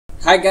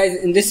Hi guys,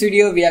 in this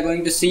video we are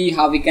going to see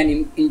how we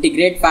can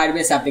integrate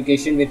Firebase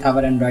application with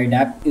our Android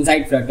app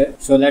inside Flutter.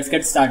 So let's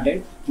get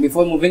started.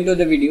 Before moving to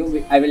the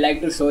video, I would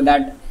like to show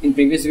that in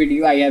previous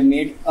video I have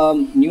made a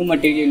new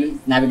material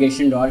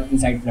navigation door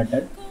inside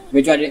Flutter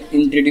which was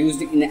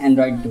introduced in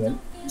Android 12.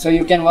 So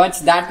you can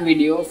watch that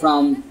video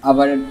from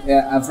our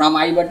from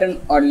I button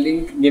or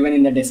link given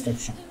in the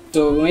description.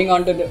 So moving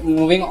on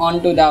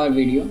to our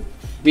video,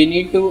 we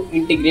need to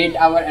integrate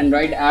our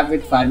Android app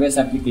with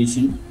Firebase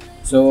application.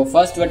 So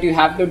first what you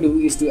have to do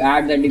is to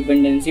add the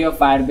dependency of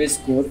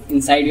Firebase core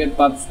inside your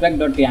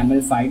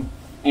pubspec.yaml file,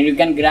 and you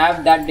can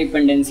grab that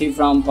dependency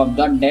from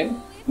pub.dev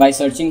by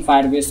searching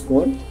Firebase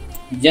core.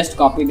 Just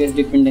copy this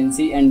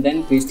dependency and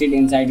then paste it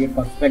inside your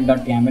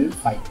pubspec.yaml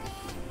file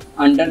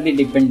under the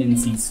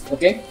dependencies.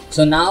 Okay,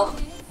 so now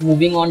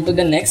moving on to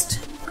the next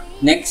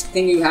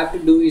thing you have to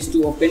do is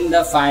to open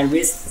the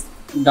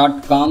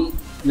firebase.com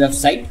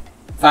website,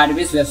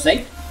 Firebase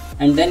website,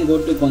 and then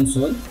go to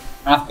console.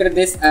 After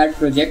this, add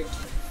project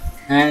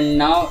and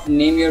now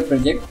name your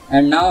project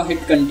and now hit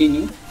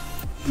continue,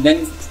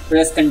 then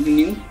press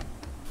continue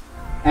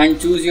and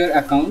choose your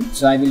account.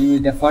 So I will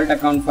use default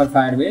account for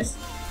Firebase,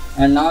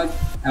 and now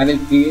I will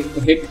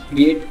hit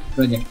create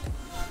project.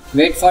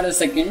 Wait for a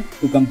second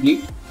to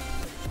complete.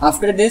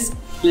 After this,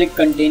 click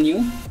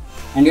continue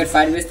and your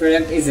Firebase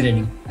project is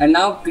ready. And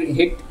now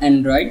hit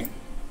Android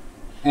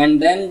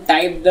and then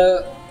type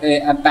the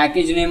a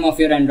package name of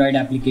your Android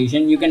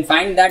application. You can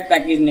find that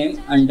package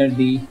name under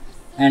the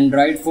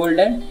Android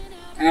folder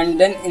and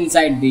then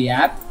inside the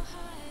app,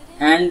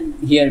 and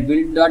here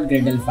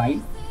build.gradle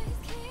file,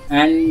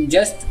 and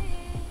just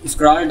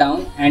scroll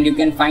down and you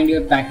can find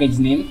your package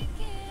name.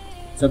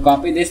 So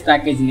copy this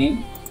package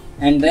name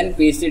and then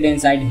paste it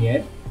inside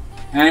here,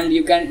 and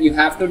you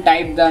have to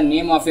type the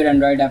name of your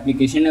Android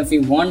application if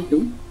you want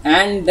to,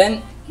 and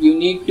then you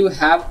need to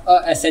have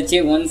a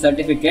SHA1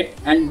 certificate,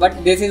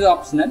 but this is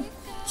optional,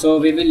 so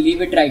we will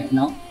leave it right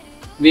now.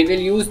 We will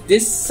use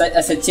this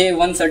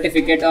SHA1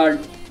 certificate or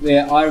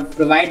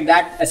provide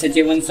that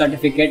SHA1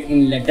 certificate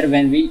in later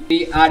when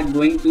we are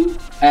going to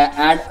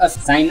add a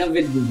sign up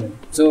with Google.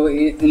 So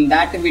in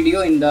that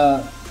video, in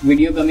the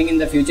video coming in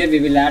the future, we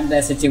will add the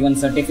SHA1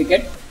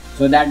 certificate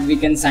so that we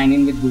can sign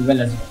in with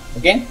Google as well.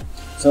 Okay,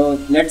 so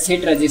let's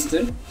hit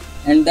register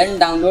and then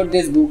download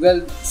this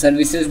Google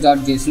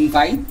services.json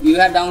file. You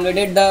have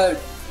downloaded the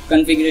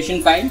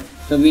configuration file,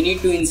 so we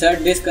need to insert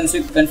this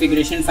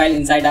configuration file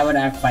inside our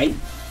app file.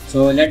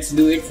 So let's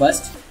do it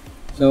first.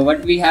 So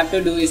what we have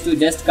to do is to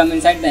just come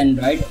inside the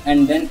Android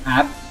and then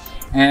app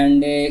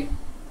and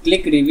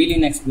click reveal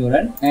in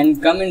Explorer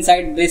and come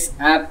inside this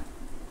app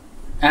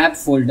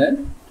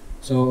folder.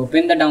 So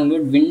open the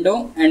download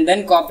window and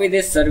then copy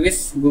this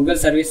Google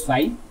service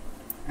file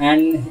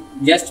and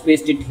just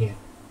paste it here.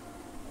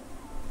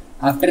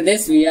 After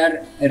this we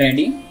are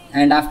ready,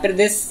 and after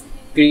this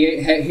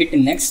hit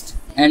next,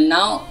 and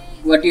now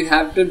what you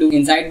have to do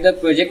inside the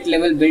project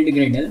level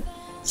build.gradle,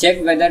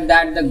 check whether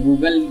that the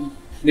Google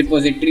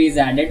repository is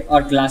added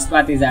or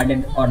classpath is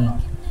added or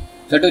not.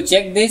 So to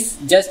check this,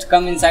 just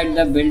come inside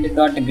the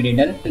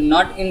build.gradle,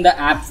 not in the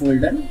app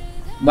folder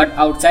but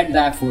outside the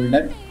app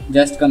folder.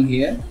 Just come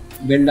here,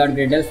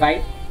 build.gradle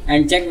file,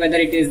 and check whether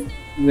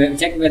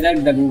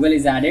the Google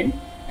is added.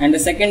 And the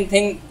second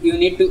thing you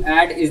need to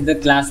add is the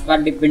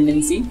classpath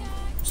dependency.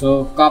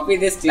 So copy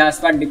this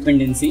classpath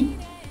dependency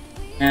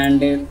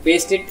and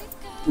paste it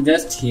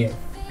just here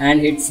and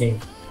hit save.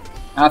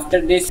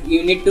 After this,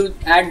 you need to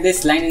add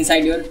this line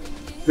inside your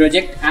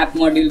project app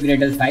module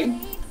gradle file.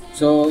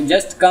 So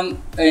just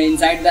come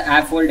inside the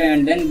app folder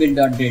and then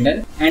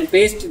build.gradle and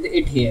paste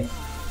it here.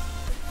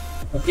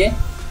 Okay,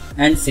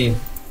 and save.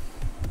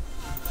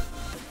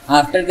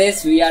 After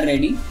this we are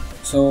ready.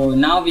 So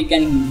now we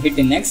can hit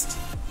next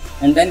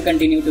and then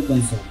continue to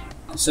console.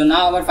 So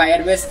now our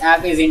Firebase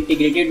app is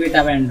integrated with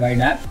our Android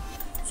app.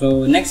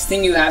 So next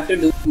thing you have to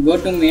do, go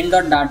to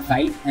main.dart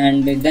file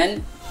and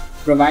then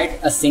provide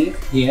a sync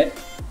here,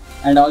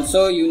 and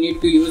also you need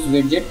to use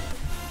widget.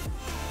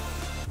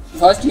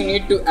 First you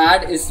need to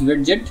add is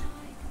widget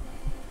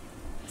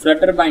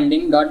flutter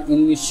binding dot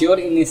ensure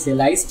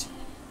initialized,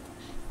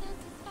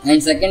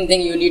 and second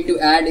thing you need to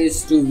add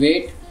is to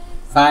wait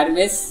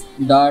Firebase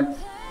dot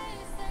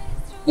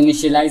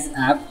initialize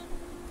app,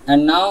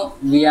 and now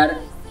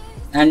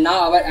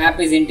our app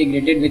is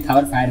integrated with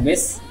our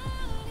Firebase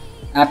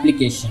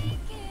application.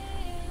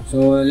 So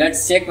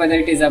let's check whether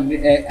it is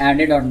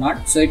added or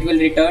not. So it will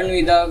return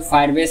with the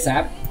Firebase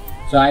app.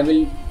 So I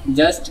will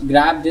just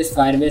grab this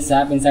Firebase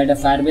app inside a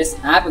Firebase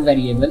app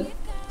variable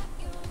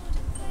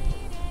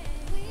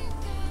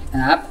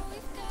app,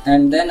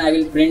 and then I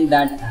will print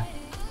that app.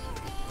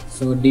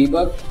 So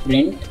debug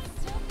print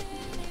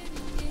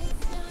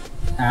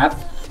app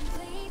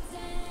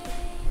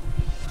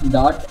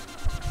dot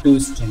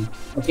toString.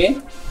 Okay,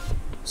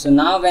 so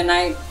now when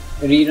I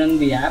rerun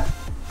the app,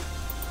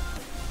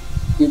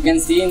 you can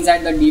see inside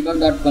the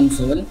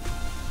debug.console.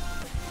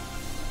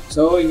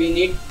 So we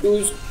need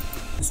to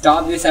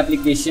stop this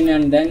application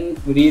and then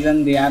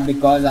rerun the app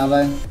because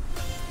our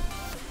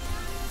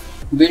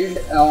build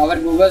our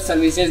Google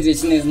services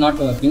JSON is not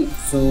working.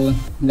 So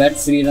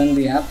let's rerun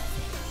the app.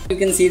 You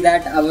can see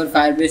that our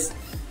Firebase.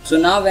 So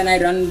now when I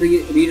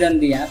rerun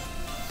the app,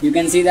 you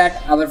can see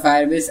that our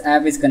Firebase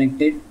app is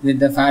connected with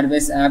the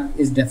Firebase app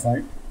is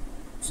default.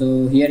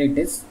 So here it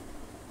is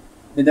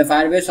with the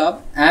Firebase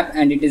app,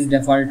 and it is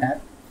default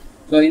app.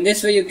 So in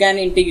this way you can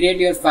integrate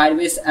your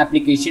Firebase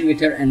application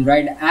with your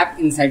Android app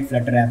inside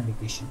Flutter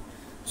application.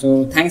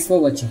 So thanks for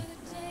watching.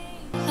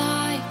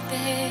 Like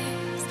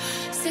this,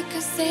 sick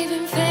of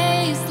saving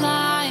face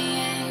like